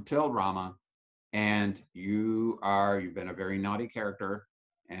Rama, and you've been a very naughty character,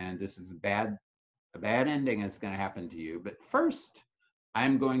 and this is a bad ending is going to happen to you. But first,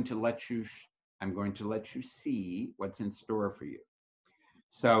 I'm going to let you see what's in store for you.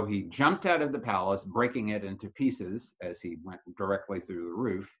 So he jumped out of the palace, breaking it into pieces as he went directly through the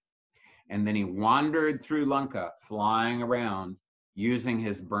roof. And then he wandered through Lanka, flying around, using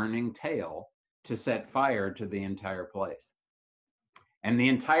his burning tail to set fire to the entire place. And the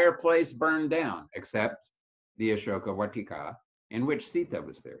entire place burned down, except the Ashoka Vatika, in which Sita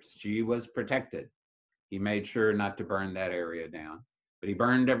was there. She was protected. He made sure not to burn that area down, but he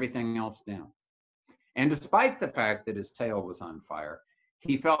burned everything else down. And despite the fact that his tail was on fire,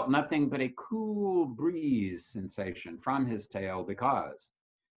 he felt nothing but a cool breeze sensation from his tail because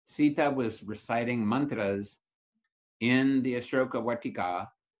Sita was reciting mantras in the Ashoka Vatika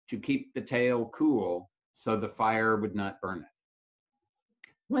to keep the tail cool so the fire would not burn it.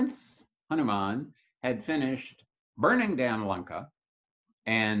 Once Hanuman had finished burning down Lanka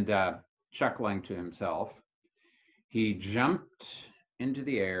and chuckling to himself, he jumped into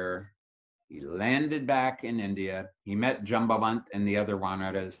the air. He landed back in India. He met Jambavant and the other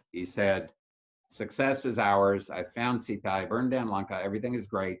Vanaras. He said, success is ours. I found Sita. I burned down Lanka. Everything is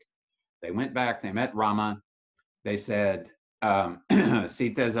great. They went back. They met Rama. They said,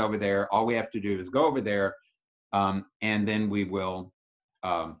 Sita's over there. All we have to do is go over there, and then we will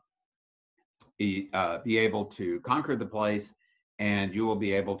be able to conquer the place, and you will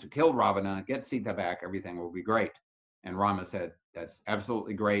be able to kill Ravana, get Sita back. Everything will be great. And Rama said, that's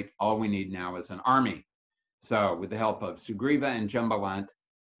absolutely great. All we need now is an army. So with the help of Sugriva and Jambavant,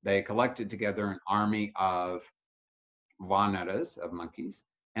 they collected together an army of Vanaras, of monkeys,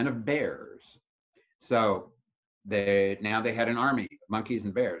 and of bears. So they had an army of monkeys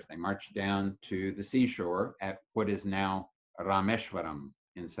and bears. They marched down to the seashore at what is now Rameshwaram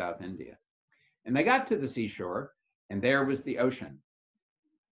in South India. And they got to the seashore, and there was the ocean.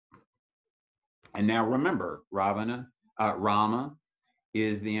 And now remember, Rama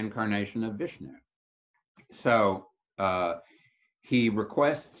is the incarnation of Vishnu. So he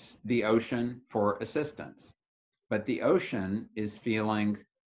requests the ocean for assistance, but the ocean is feeling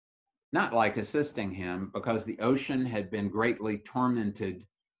not like assisting him because the ocean had been greatly tormented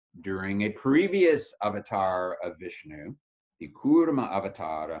during a previous avatar of Vishnu, the Kurma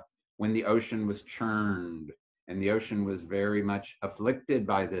avatar, when the ocean was churned, and the ocean was very much afflicted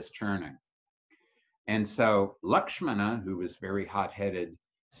by this churning. And so Lakshmana, who was very hot-headed,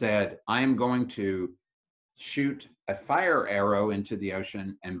 said, I am going to shoot a fire arrow into the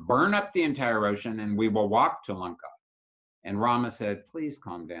ocean and burn up the entire ocean, and we will walk to Lanka. And Rama said, please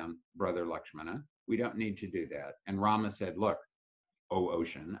calm down, brother Lakshmana. We don't need to do that. And Rama said, look, O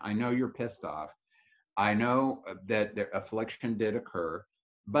ocean, I know you're pissed off. I know that the affliction did occur,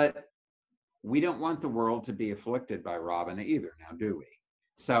 but we don't want the world to be afflicted by Ravana either, now do we?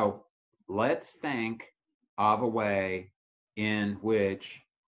 So let's think of a way in which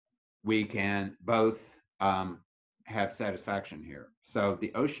we can both have satisfaction here. So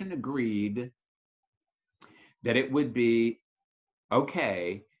the ocean agreed that it would be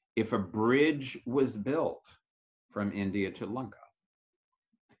okay if a bridge was built from India to Lanka.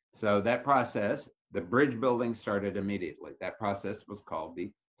 So that process, the bridge building started immediately. That process was called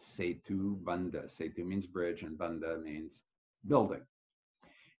the Setu Banda. Setu means bridge and Banda means building.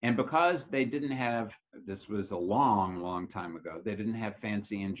 And because they didn't have, this was a long, long time ago, they didn't have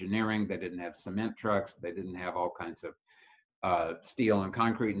fancy engineering, they didn't have cement trucks, they didn't have all kinds of steel and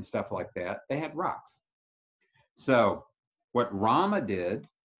concrete and stuff like that. They had rocks. So what Rama did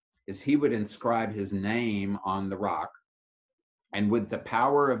is he would inscribe his name on the rock, and with the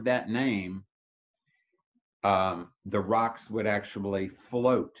power of that name, the rocks would actually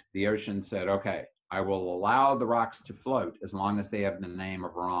float. The ocean said, okay, I will allow the rocks to float as long as they have the name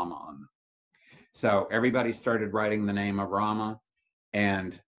of Rama on them. So everybody started writing the name of Rama,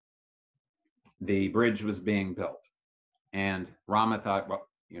 and the bridge was being built. And Rama thought, well,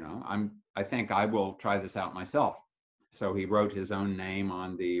 I think I will try this out myself. So he wrote his own name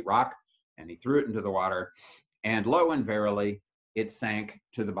on the rock and he threw it into the water, and lo and verily, it sank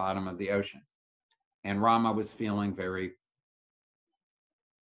to the bottom of the ocean. And Rama was feeling very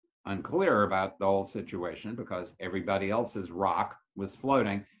unclear about the whole situation because everybody else's rock was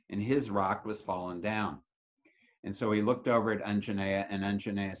floating and his rock was falling down. And so he looked over at Anjaneya, and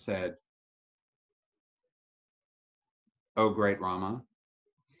Anjaneya said, "Oh, great Rama,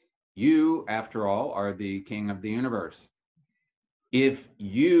 you, after all, are the king of the universe. If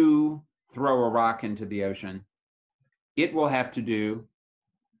you throw a rock into the ocean, it will have to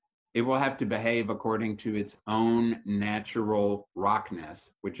behave according to its own natural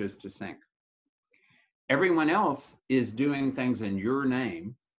rockness, which is to sink. Everyone else is doing things in your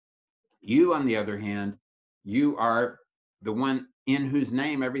name. You, on the other hand, you are the one in whose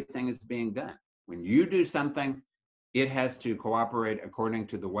name everything is being done. When you do something, it has to cooperate according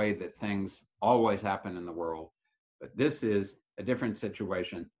to the way that things always happen in the world. But this is a different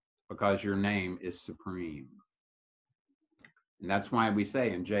situation because your name is supreme." And that's why we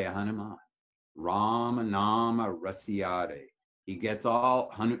say in Jaya Hanuman, Rama Nama Rasyade. He gets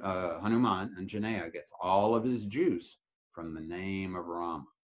all, Hanuman and Anjaneya gets all of his juice from the name of Rama.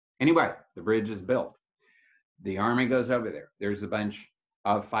 Anyway, the bridge is built. The army goes over there. There's a bunch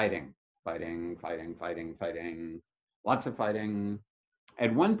of fighting. Lots of fighting.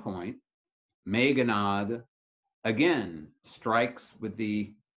 At one point, Meghanad again strikes with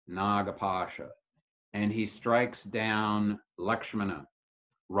the Nagapasha, and he strikes down Lakshmana,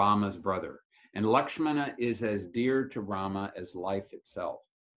 Rama's brother. And Lakshmana is as dear to Rama as life itself.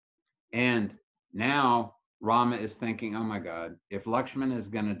 And now Rama is thinking, oh my God, if Lakshmana is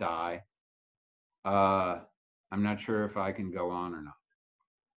going to die, I'm not sure if I can go on or not.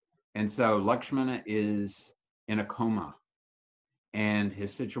 And so Lakshmana is in a coma, and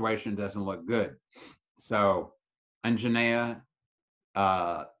his situation doesn't look good. So Anjaneya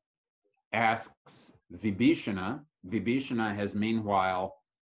asks Vibhishana. Vibhishana has meanwhile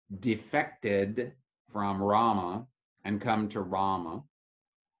defected from Rama and come to Rama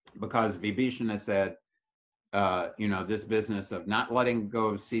because Vibhishana said, this business of not letting go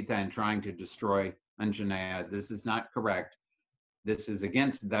of Sita and trying to destroy Anjaneya, this is not correct. This is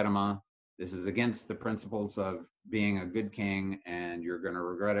against Dharma. This is against the principles of being a good king, and you're going to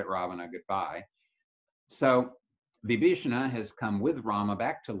regret it, Ravana. Goodbye. So Vibhishana has come with Rama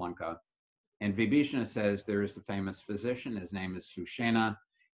back to Lanka, and Vibhishana says there is a famous physician. His name is Sushena,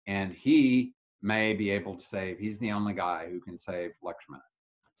 and he may be able to save. He's the only guy who can save Lakshmana.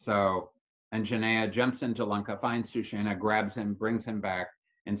 So Anjaneya jumps into Lanka, finds Sushena, grabs him, brings him back,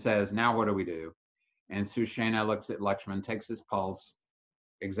 and says, now what do we do? And Sushena looks at Lakshman, takes his pulse,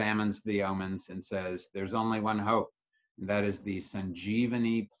 examines the omens, and says, there's only one hope. And that is the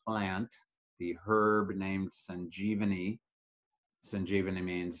Sanjeevani plant, the herb named Sanjeevani. Sanjeevani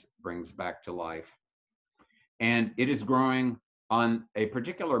means brings back to life. And it is growing on a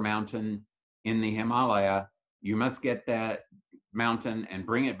particular mountain in the Himalaya. You must get that mountain and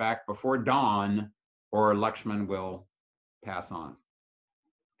bring it back before dawn, or Lakshman will pass on.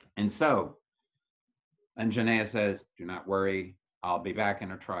 And so Anjaneya says, do not worry, I'll be back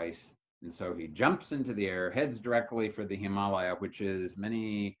in a trice. And so he jumps into the air, heads directly for the Himalaya, which is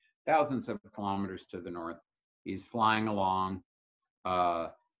many thousands of kilometers to the north. He's flying along.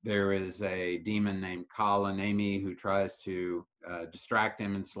 There is a demon named Kala Nemi who tries to distract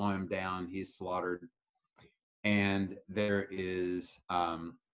him and slow him down. He's slaughtered. And there is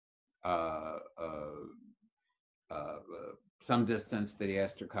some distance that he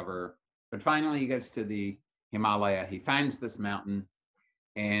has to cover. But finally, he gets to the Himalaya. He finds this mountain,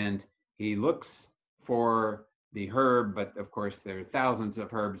 and he looks for the herb, but of course there are thousands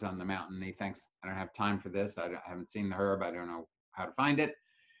of herbs on the mountain. He thinks, I don't have time for this. I haven't seen the herb. I don't know how to find it.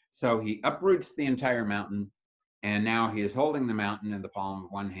 So he uproots the entire mountain, and now he is holding the mountain in the palm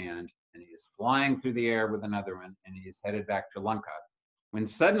of one hand, and he is flying through the air with another one, and he is headed back to Lanka. When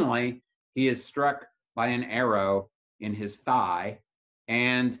suddenly he is struck by an arrow in his thigh,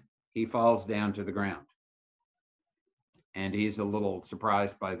 and he falls down to the ground. And he's a little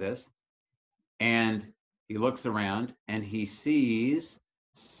surprised by this. And he looks around and he sees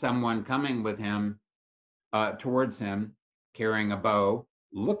someone coming with him towards him, carrying a bow,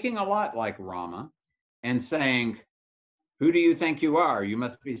 looking a lot like Rama, and saying, "Who do you think you are? You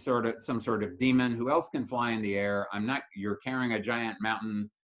must be some sort of demon. Who else can fly in the air? I'm not. You're carrying a giant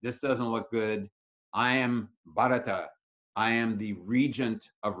mountain. This doesn't look good. I am Bharata. I am the regent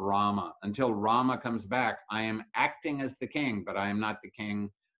of Rama. Until Rama comes back, I am acting as the king, but I am not the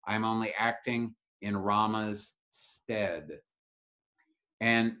king. I'm only acting in Rama's stead."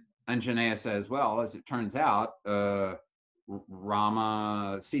 And Anjaneya says, well, as it turns out,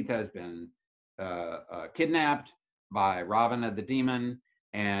 Sita has been kidnapped by Ravana the demon,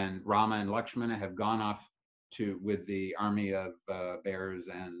 and Rama and Lakshmana have gone off with the army of bears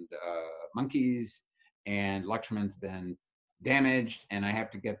and monkeys, and Lakshman's been damaged, and I have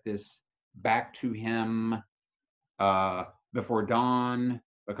to get this back to him before dawn,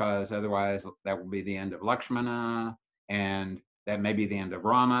 because otherwise that will be the end of Lakshmana, and that may be the end of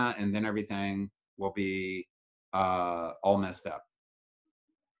Rama, and then everything will be all messed up.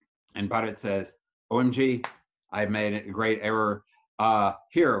 And Bharat says, OMG, I've made a great error.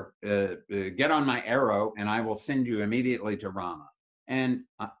 Here, get on my arrow, and I will send you immediately to Rama. And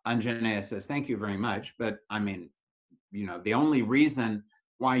Anjaneya says, thank you very much, but I mean, the only reason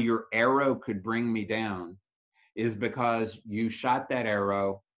why your arrow could bring me down is because you shot that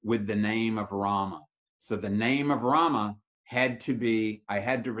arrow with the name of Rama. So the name of Rama had to be, I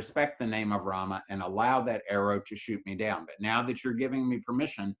had to respect the name of Rama and allow that arrow to shoot me down. But now that you're giving me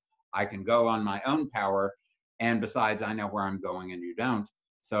permission, I can go on my own power. And besides, I know where I'm going and you don't.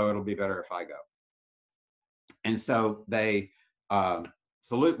 So it'll be better if I go. And so they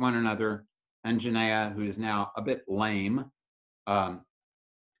salute one another. Anjaneya, who is now a bit lame,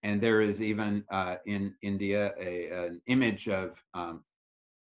 and there is even in India an image of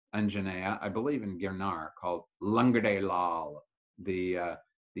Anjaneya, I believe in Girnar, called Langade Lal, the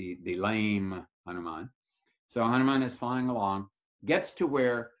lame Hanuman. So Hanuman is flying along, gets to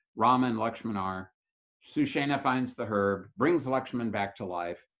where Rama and Lakshman are. Sushena finds the herb, brings Lakshman back to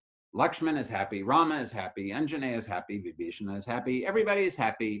life. Lakshman is happy, Rama is happy, Anjaneya is happy, Vibhishana is happy. Everybody is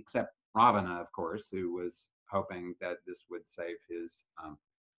happy except Ravana, of course, who was hoping that this would save his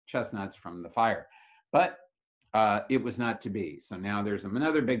chestnuts from the fire. But it was not to be. So now there's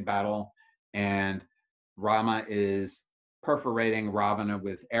another big battle, and Rama is perforating Ravana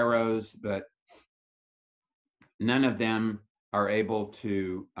with arrows, but none of them are able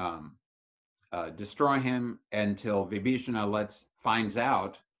to destroy him until Vibhishana finds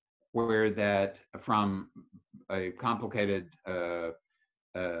out where that, from a complicated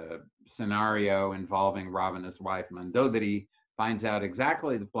scenario involving Ravana's wife Mandodari, finds out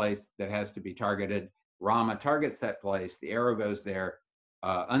exactly the place that has to be targeted. Rama targets that place. The arrow goes there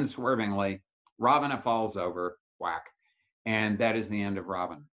unswervingly. Ravana falls over, whack, and that is the end of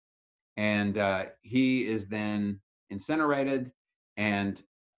Ravana. And he is then incinerated, and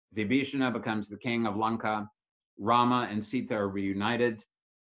Vibhishana becomes the king of Lanka. Rama and Sita are reunited,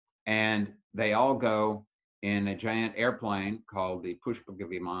 and they all go in a giant airplane called the Pushpaka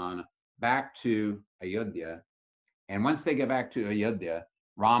Vimana back to Ayodhya. And once they get back to Ayodhya,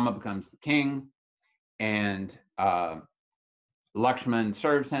 Rama becomes the king, and Lakshman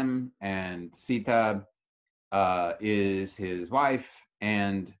serves him, and Sita is his wife,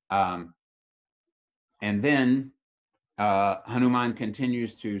 and then Hanuman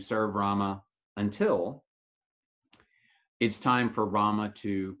continues to serve Rama until it's time for Rama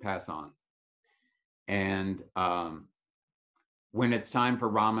to pass on. And when it's time for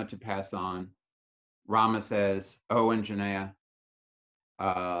Rama to pass on, Rama says, "Oh, Anjaneya,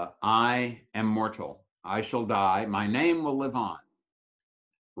 I am mortal. I shall die. My name will live on.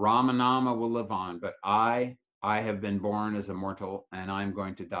 Ramanama will live on, but I have been born as a mortal, and I'm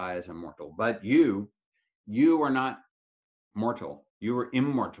going to die as a mortal. But you are not mortal. You are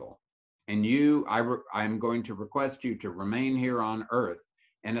immortal. And I'm going to request you to remain here on earth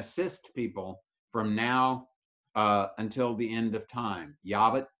and assist people from now until the end of time.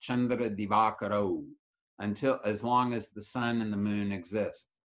 Yavat Chandra Divakaro, until as long as the sun and the moon exist."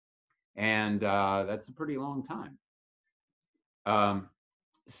 And that's a pretty long time.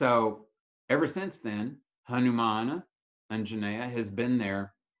 So ever since then, Hanuman, Anjaneya, has been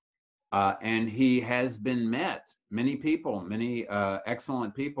there, and he has been met. Many people, many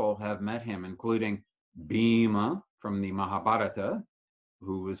excellent people have met him, including Bhima from the Mahabharata,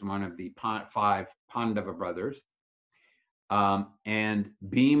 who was one of the five Pandava brothers. And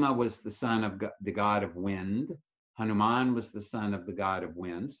Bhima was the son of the god of wind. Hanuman was the son of the god of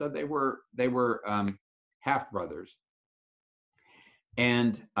wind. So they were half brothers.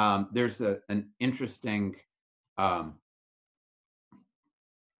 And there's an interesting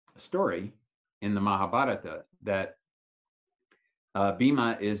story in the Mahabharata that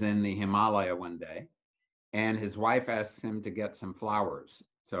Bhima is in the Himalaya one day, and his wife asks him to get some flowers.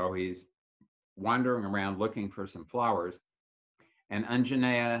 So he's wandering around looking for some flowers, and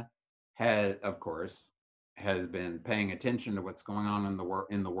Anjaneya of course, has been paying attention to what's going on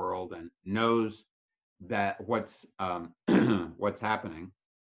in the world and knows that what's what's happening,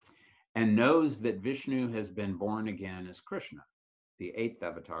 and knows that Vishnu has been born again as Krishna, the eighth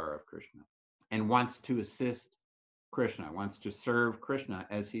avatar of Krishna, and wants to assist Krishna, wants to serve Krishna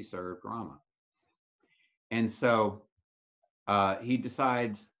as he served Rama. And so he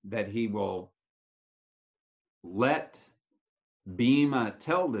decides that he will let Bhima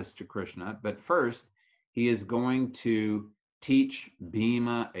tell this to Krishna, but first he is going to teach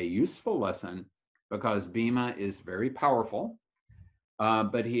Bhima a useful lesson, because Bhima is very powerful,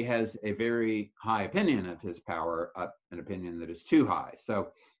 but he has a very high opinion of his power, an opinion that is too high.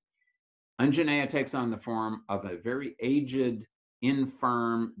 So Anjaneya takes on the form of a very aged,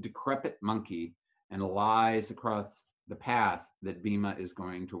 infirm, decrepit monkey and lies across the path that Bhima is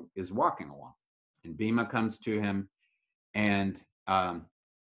walking along. And Bhima comes to him and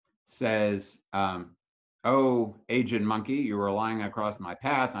says, "Oh, aged monkey, you are lying across my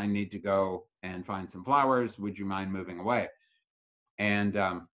path. I need to go and find some flowers. Would you mind moving away?" And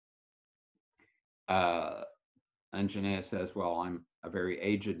Anjaneya says, "Well, I'm a very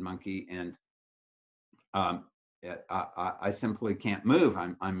aged monkey, and I simply can't move.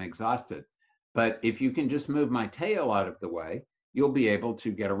 I'm exhausted. But if you can just move my tail out of the way, you'll be able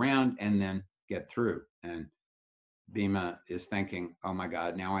to get around and then get through." And Bhima is thinking, "Oh my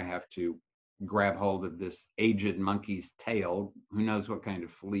God, now I have to grab hold of this aged monkey's tail. Who knows what kind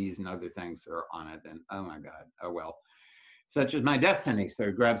of fleas and other things are on it? And oh my God, oh well, such is my destiny." So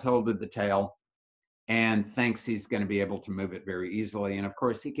he grabs hold of the tail and thinks he's going to be able to move it very easily. And of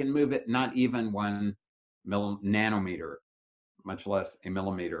course, he can move it not even 1 nanometer, much less a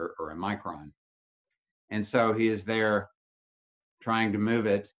millimeter or a micron. And so he is there trying to move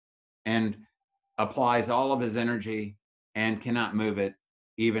it and applies all of his energy and cannot move it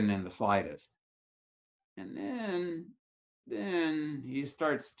even in the slightest. And then he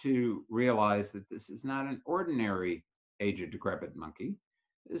starts to realize that this is not an ordinary aged, decrepit monkey.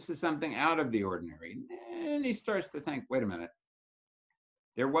 This is something out of the ordinary. And he starts to think, wait a minute.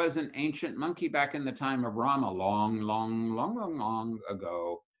 There was an ancient monkey back in the time of Rama, long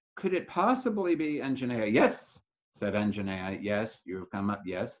ago. Could it possibly be Anjaneya? "Yes," said Anjaneya. "Yes, you have come up.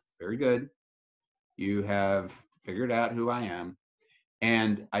 Yes, very good. You have figured out who I am.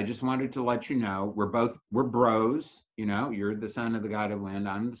 And I just wanted to let you know, we're bros. You know, you're the son of the god of wind.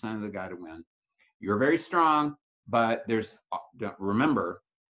 I'm the son of the god of wind. You're very strong, but remember,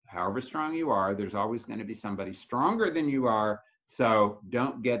 however strong you are, there's always going to be somebody stronger than you are. So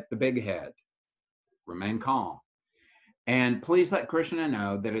don't get the big head. Remain calm. And please let Krishna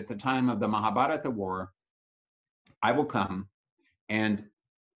know that at the time of the Mahabharata war, I will come and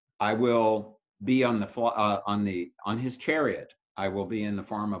I will be on his chariot. I will be in the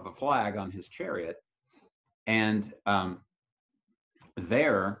form of a flag on his chariot, and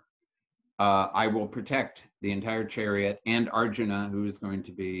there I will protect the entire chariot and Arjuna, who is going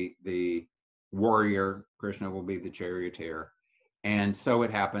to be the warrior. Krishna will be the charioteer." And so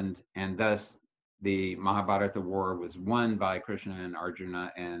it happened, and thus the Mahabharata war was won by Krishna and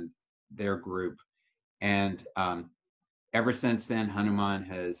Arjuna and their group. And ever since then, Hanuman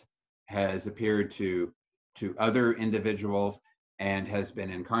has appeared to other individuals and has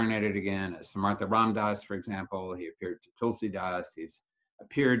been incarnated again as Samartha Ramdas, for example. He appeared to Tulsi Das. He's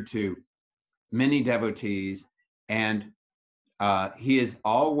appeared to many devotees, and he is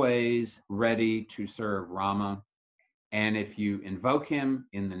always ready to serve Rama. And if you invoke him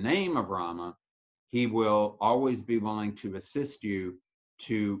in the name of Rama, he will always be willing to assist you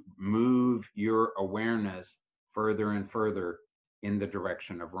to move your awareness further and further in the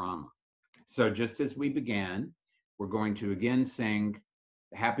direction of Rama. So just as we began, we're going to again sing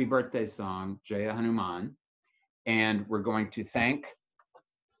the happy birthday song, Jaya Hanuman, and we're going to thank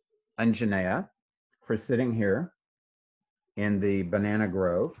Anjaneya for sitting here in the banana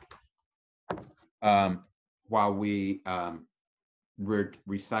grove. while we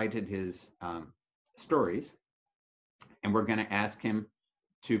recited his stories, and we're going to ask him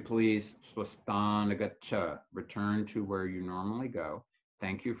to please swasthana, return to where you normally go.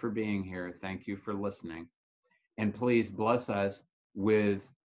 Thank you for being here. Thank you for listening. And please bless us with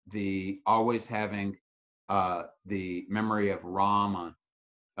the always having the memory of Rama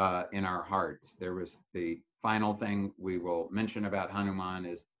in our hearts. There was the final thing we will mention about Hanuman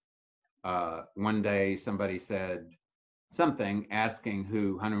is one day somebody said something asking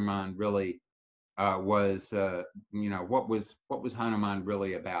who Hanuman really was, what was Hanuman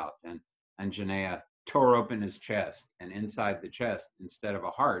really about? And Anjaneya tore open his chest, and inside the chest, instead of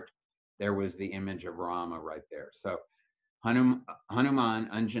a heart, there was the image of Rama right there. So Hanuman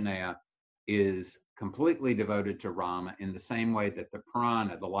Anjaneya is completely devoted to Rama in the same way that the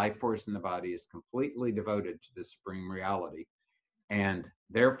prana, the life force in the body, is completely devoted to the supreme reality. And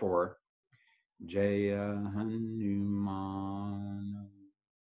therefore, Jaya Hanuman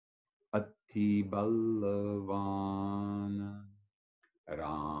Ati Balavana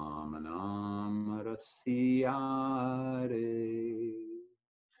Ramanam Rasiyare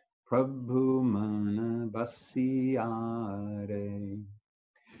Prabhu Mana Basiyare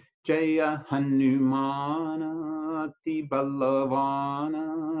Jaya Hanumana Ati Balavana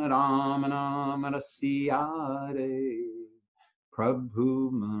Ramanam Rasiyare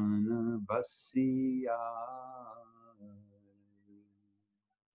Prabhu Mana Basiyare.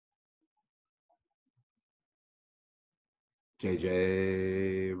 Jai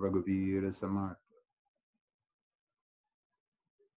Jai Raghuveer Samar.